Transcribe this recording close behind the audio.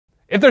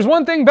If there's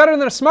one thing better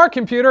than a smart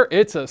computer,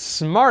 it's a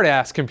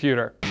smart-ass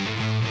computer.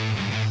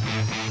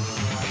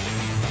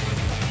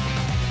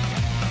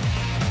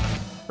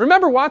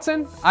 Remember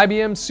Watson,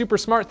 IBM's super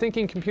smart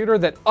thinking computer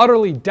that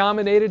utterly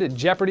dominated at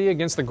Jeopardy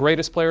against the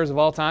greatest players of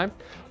all time?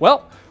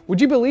 Well,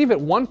 would you believe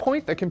at one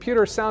point the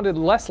computer sounded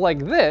less like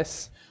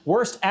this?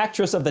 Worst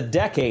actress of the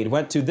decade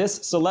went to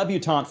this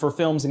celebutante for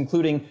films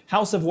including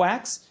House of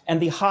Wax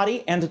and The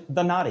Hottie and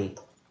the Naughty.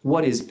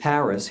 What is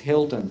Paris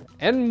Hilton?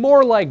 And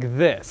more like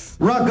this.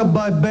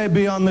 Rockabye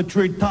baby on the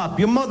treetop.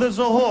 Your mother's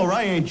a whore,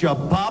 I ain't your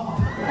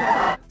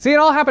pop. See, it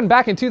all happened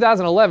back in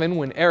 2011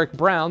 when Eric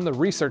Brown, the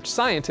research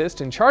scientist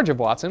in charge of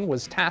Watson,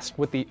 was tasked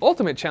with the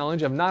ultimate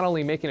challenge of not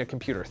only making a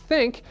computer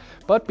think,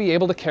 but be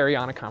able to carry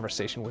on a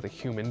conversation with a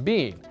human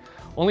being.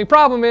 Only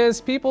problem is,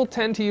 people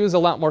tend to use a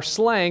lot more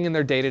slang in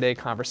their day-to-day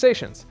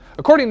conversations.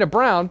 According to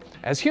Brown,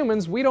 as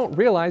humans, we don't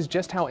realize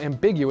just how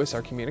ambiguous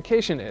our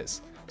communication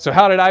is. So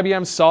how did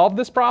IBM solve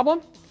this problem?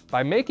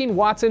 By making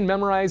Watson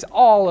memorize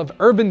all of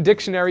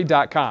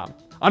UrbanDictionary.com.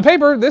 On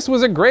paper, this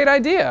was a great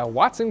idea.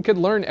 Watson could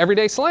learn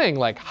everyday slang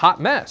like hot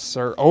mess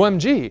or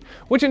OMG,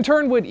 which in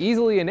turn would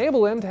easily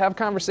enable him to have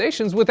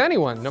conversations with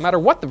anyone, no matter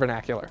what the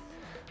vernacular.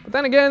 But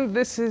then again,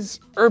 this is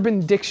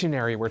Urban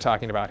Dictionary we're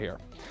talking about here.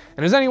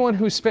 And as anyone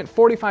who's spent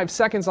 45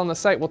 seconds on the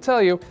site will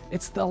tell you,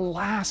 it's the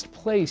last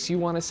place you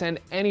want to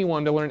send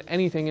anyone to learn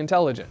anything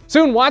intelligent.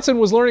 Soon Watson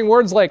was learning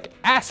words like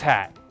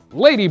asshat,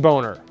 lady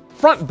boner,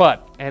 front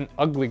butt, and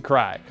ugly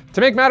cry.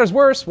 To make matters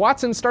worse,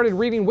 Watson started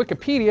reading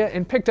Wikipedia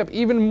and picked up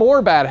even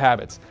more bad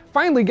habits,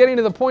 finally getting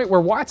to the point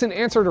where Watson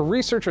answered a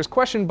researcher's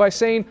question by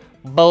saying,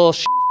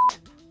 bullshit.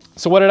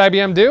 So what did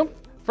IBM do?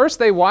 First,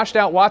 they washed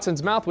out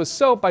Watson's mouth with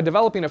soap by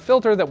developing a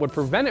filter that would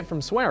prevent it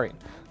from swearing.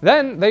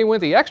 Then, they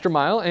went the extra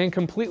mile and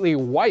completely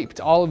wiped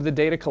all of the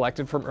data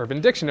collected from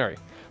Urban Dictionary.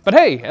 But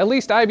hey, at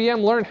least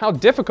IBM learned how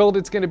difficult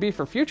it's going to be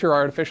for future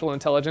artificial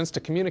intelligence to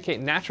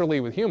communicate naturally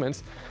with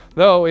humans,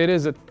 though it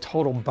is a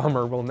total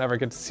bummer we'll never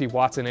get to see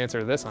Watson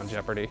answer this on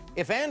Jeopardy.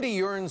 If Andy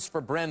yearns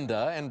for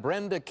Brenda and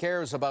Brenda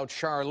cares about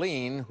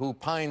Charlene, who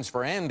pines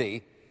for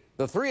Andy,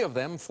 the three of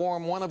them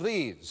form one of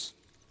these.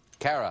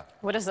 Kara.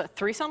 What is it,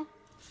 threesome?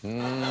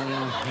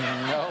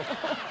 No.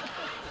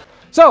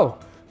 So,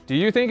 do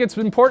you think it's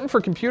important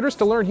for computers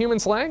to learn human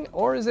slang,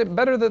 or is it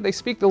better that they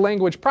speak the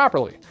language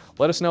properly?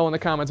 Let us know in the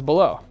comments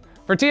below.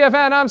 For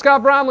TFN, I'm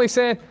Scott Bromley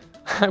saying,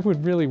 I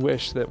would really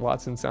wish that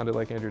Watson sounded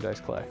like Andrew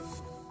Dice Clay.